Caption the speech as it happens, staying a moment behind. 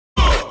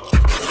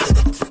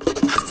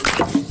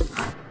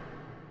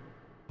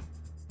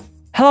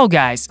Hello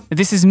guys,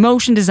 this is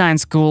Motion Design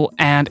School,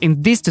 and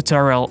in this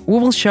tutorial we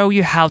will show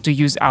you how to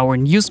use our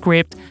new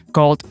script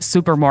called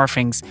Super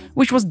Morphings,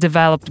 which was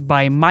developed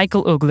by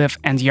Michael Uglev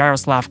and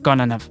Yaroslav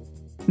Kononov.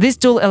 This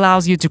tool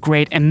allows you to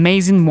create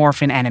amazing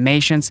morphing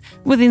animations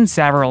within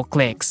several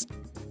clicks.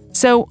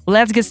 So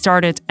let's get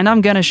started, and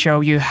I'm gonna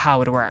show you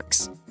how it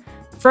works.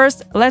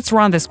 First, let's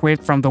run the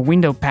script from the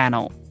window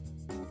panel.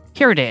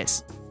 Here it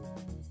is.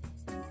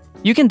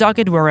 You can dock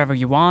it wherever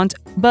you want,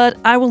 but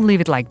I will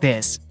leave it like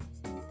this.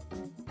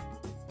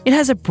 It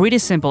has a pretty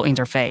simple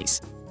interface.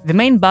 The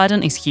main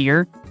button is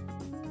here.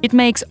 It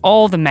makes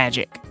all the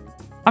magic.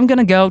 I'm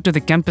gonna go to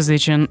the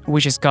composition,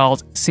 which is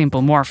called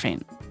Simple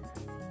Morphing.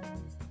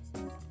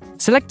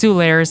 Select two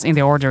layers in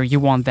the order you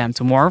want them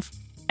to morph,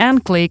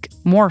 and click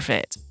Morph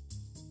It.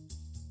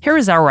 Here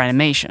is our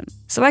animation.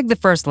 Select the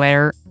first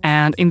layer,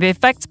 and in the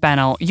Effects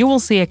panel you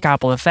will see a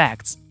couple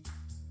effects.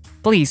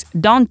 Please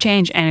don't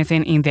change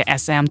anything in the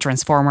SM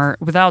transformer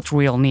without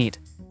real need.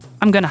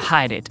 I'm gonna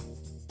hide it.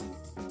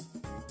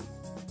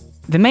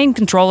 The main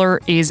controller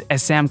is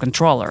SM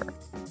controller.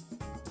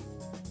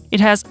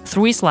 It has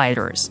three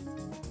sliders: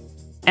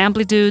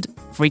 amplitude,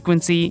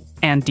 frequency,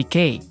 and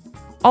decay.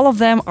 All of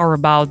them are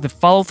about the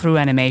follow-through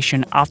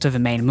animation after the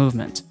main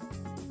movement.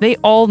 They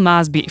all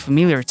must be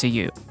familiar to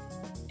you.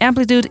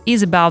 Amplitude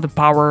is about the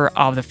power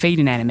of the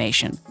fading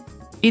animation.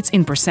 It's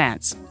in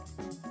percents.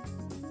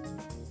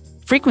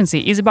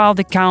 Frequency is about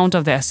the count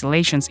of the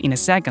oscillations in a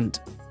second.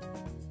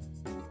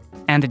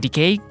 And the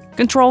decay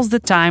controls the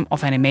time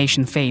of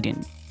animation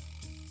fading.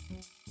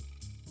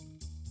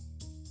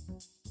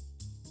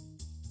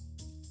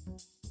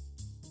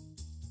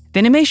 The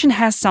animation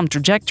has some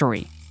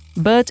trajectory,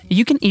 but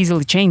you can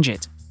easily change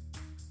it.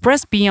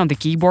 Press P on the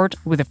keyboard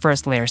with the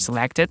first layer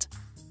selected.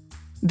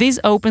 This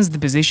opens the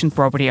position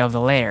property of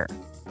the layer.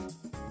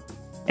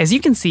 As you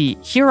can see,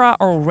 here are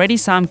already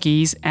some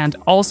keys and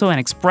also an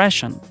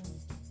expression.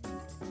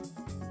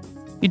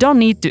 You don't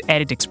need to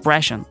edit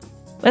expression.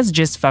 Let's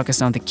just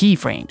focus on the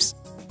keyframes.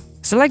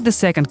 Select the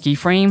second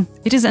keyframe.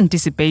 It is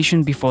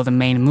anticipation before the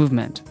main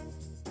movement.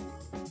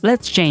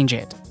 Let's change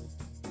it.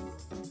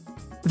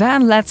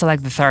 Then let's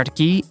select the third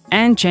key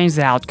and change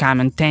the outcome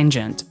and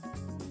tangent.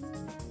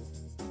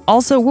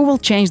 Also, we will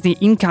change the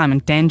income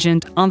and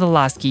tangent on the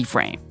last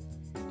keyframe.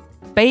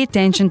 Pay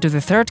attention to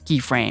the third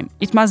keyframe.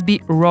 It must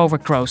be rover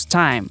cross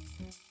time.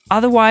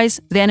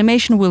 Otherwise, the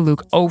animation will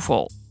look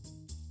awful.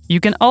 You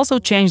can also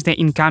change the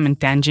income and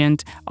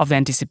tangent of the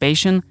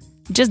anticipation.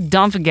 Just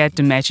don't forget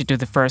to match it to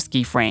the first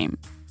keyframe.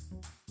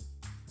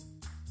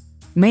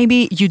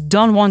 Maybe you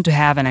don't want to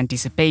have an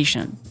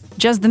anticipation,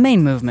 just the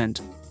main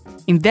movement.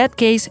 In that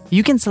case,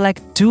 you can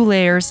select two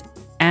layers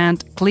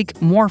and click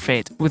Morph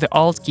It with the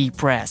Alt key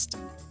pressed.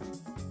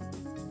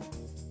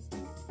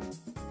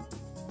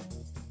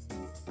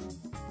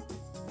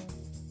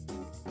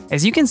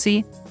 As you can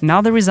see, now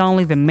there is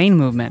only the main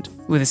movement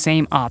with the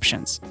same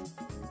options.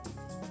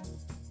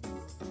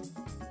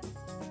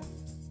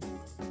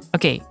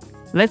 Okay,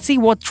 let's see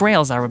what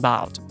trails are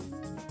about.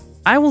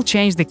 I will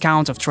change the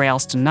count of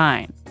trails to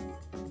 9.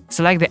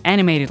 Select the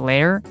animated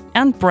layer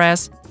and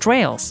press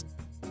Trails.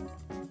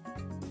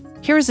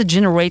 Here is a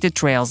generated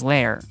trails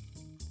layer.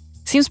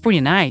 Seems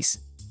pretty nice.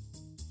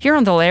 Here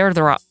on the layer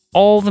there are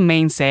all the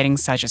main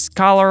settings such as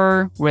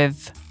color,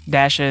 width,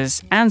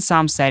 dashes, and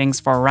some settings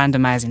for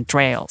randomizing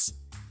trails.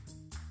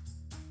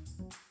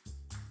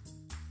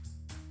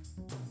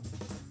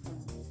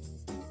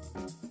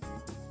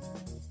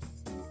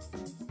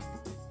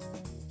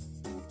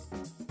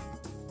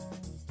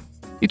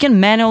 You can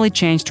manually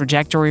change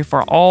trajectory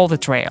for all the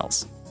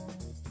trails.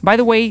 By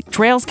the way,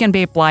 trails can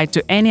be applied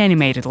to any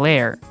animated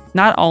layer,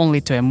 not only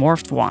to a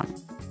morphed one.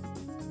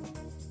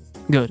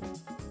 Good.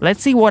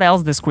 Let's see what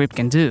else the script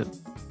can do.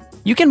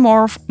 You can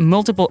morph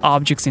multiple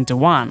objects into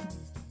one.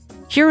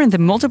 Here in the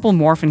multiple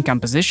morphing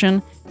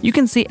composition, you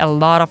can see a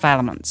lot of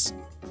elements.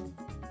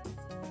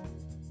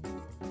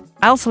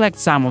 I'll select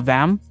some of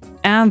them,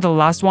 and the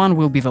last one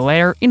will be the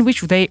layer in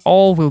which they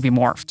all will be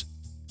morphed.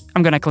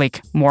 I'm gonna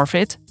click Morph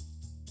It.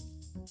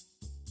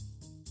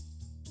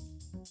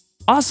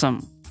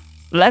 Awesome!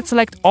 Let's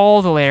select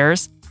all the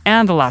layers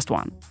and the last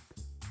one.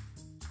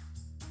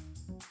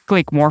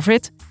 Click Morph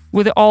It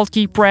with the Alt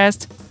key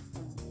pressed.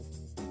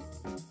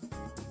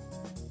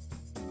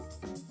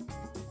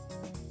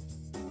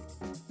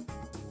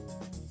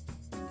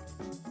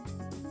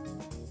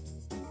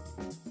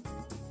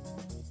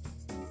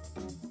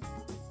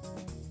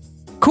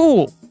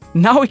 Cool!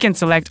 Now we can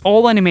select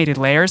all animated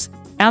layers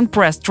and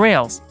press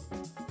Trails.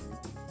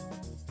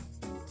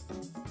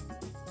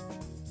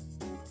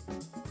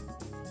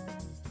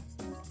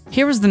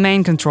 Here is the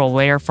main control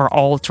layer for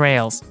all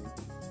trails.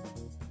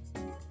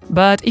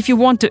 But if you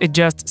want to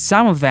adjust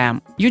some of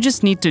them, you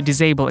just need to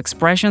disable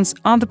expressions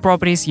on the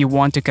properties you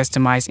want to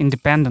customize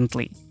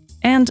independently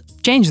and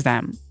change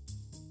them.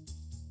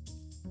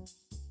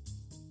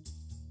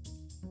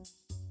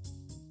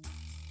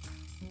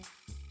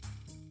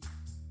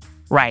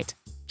 Right,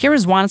 here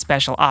is one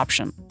special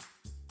option.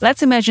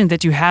 Let's imagine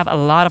that you have a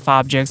lot of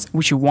objects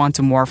which you want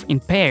to morph in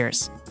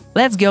pairs.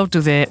 Let's go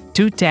to the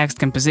to-text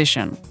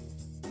composition.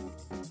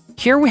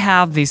 Here we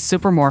have the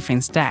Super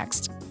Morphings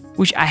text,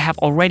 which I have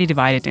already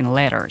divided in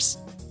letters.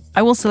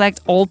 I will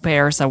select all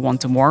pairs I want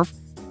to morph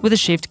with the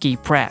Shift key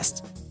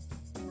pressed.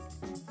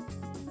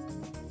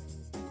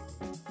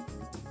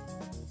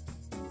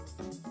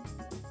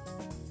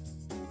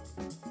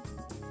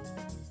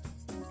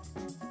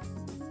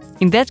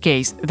 In that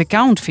case, the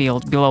count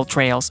field below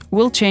trails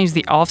will change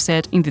the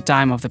offset in the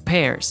time of the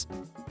pairs.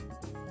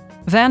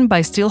 Then,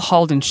 by still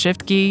holding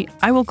Shift key,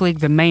 I will click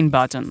the main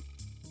button.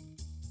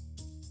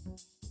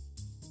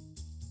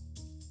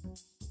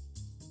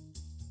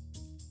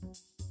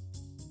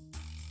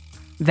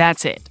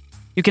 That's it.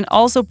 You can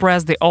also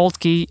press the Alt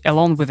key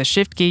along with the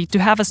Shift key to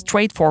have a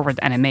straightforward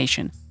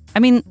animation. I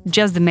mean,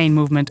 just the main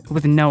movement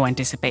with no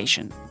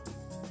anticipation.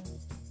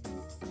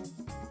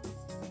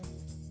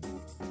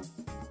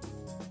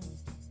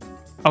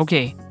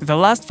 Okay, the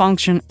last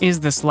function is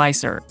the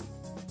slicer.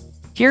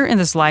 Here in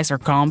the slicer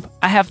comp,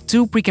 I have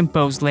two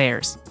precomposed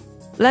layers.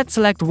 Let's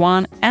select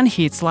one and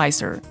hit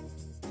slicer.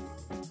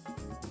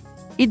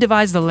 It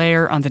divides the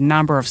layer on the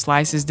number of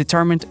slices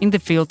determined in the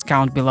field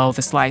count below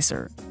the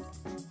slicer.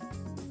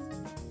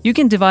 You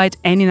can divide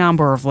any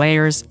number of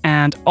layers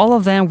and all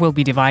of them will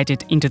be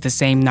divided into the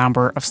same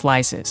number of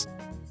slices.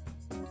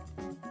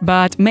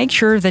 But make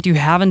sure that you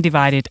haven't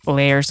divided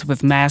layers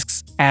with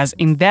masks, as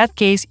in that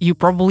case you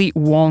probably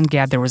won't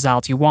get the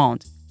result you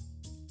want.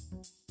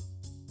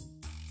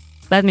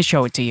 Let me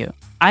show it to you.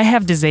 I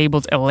have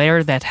disabled a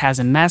layer that has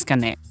a mask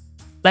on it.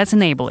 Let's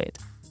enable it.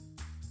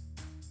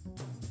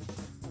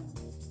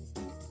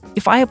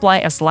 If I apply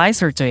a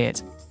slicer to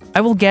it,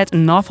 I will get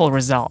an awful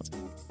result.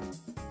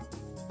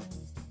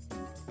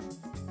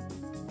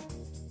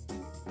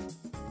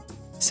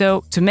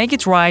 So, to make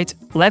it right,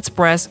 let's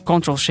press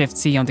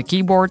Ctrl-Shift-C on the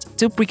keyboard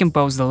to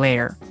precompose the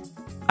layer.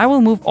 I will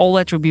move all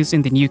attributes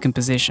in the new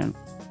composition.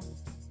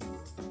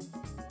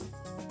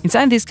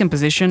 Inside this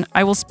composition,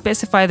 I will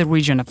specify the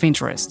region of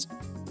interest.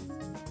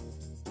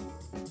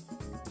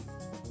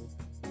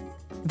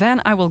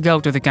 Then I will go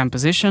to the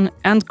composition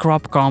and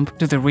crop comp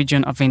to the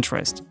region of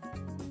interest.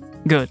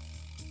 Good.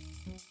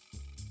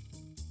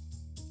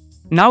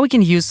 Now we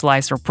can use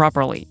slicer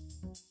properly.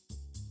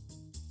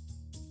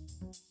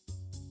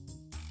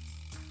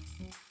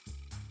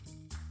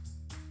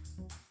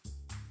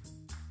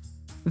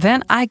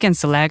 Then I can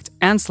select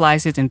and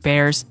slice it in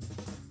pairs,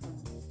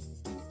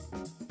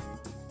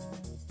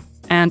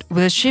 and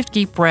with a Shift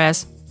key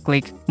press,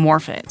 click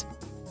Morph it.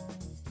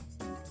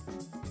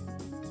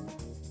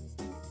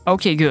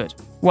 Okay, good.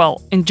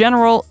 Well, in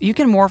general, you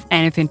can morph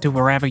anything to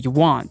wherever you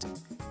want.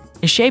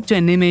 A shape to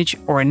an image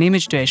or an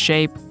image to a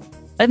shape.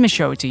 Let me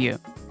show it to you.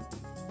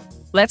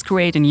 Let's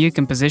create a new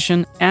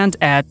composition and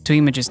add two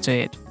images to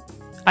it.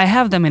 I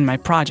have them in my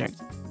project.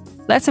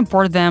 Let's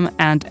import them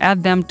and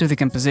add them to the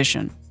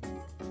composition.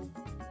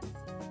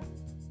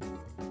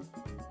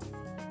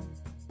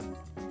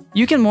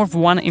 You can morph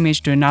one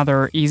image to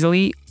another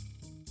easily,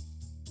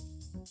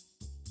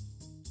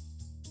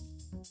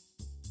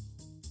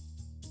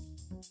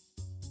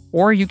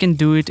 or you can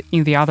do it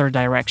in the other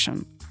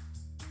direction.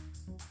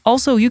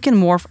 Also, you can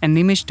morph an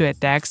image to a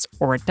text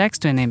or a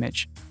text to an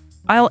image.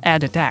 I'll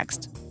add a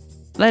text.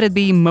 Let it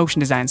be Motion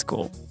Design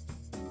School.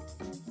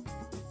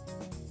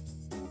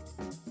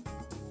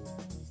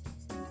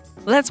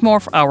 Let's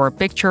morph our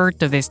picture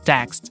to this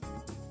text.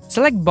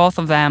 Select both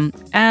of them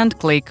and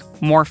click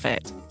Morph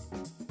it.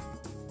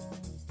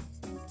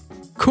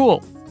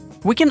 Cool!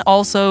 We can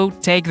also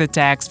take the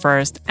text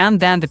first and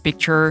then the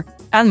picture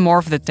and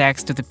morph the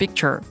text to the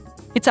picture.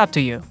 It's up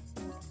to you.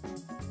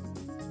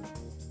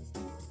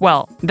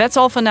 Well, that's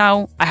all for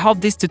now. I hope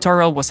this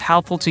tutorial was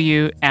helpful to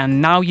you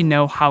and now you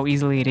know how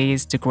easily it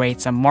is to create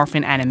some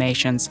morphing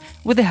animations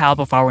with the help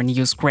of our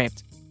new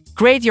script.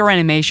 Create your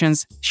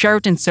animations, share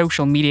it in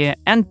social media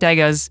and tag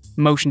us,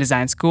 Motion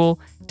Design School,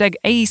 tag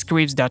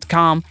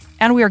aescripts.com,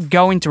 and we are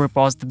going to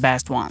repost the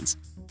best ones.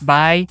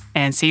 Bye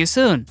and see you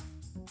soon!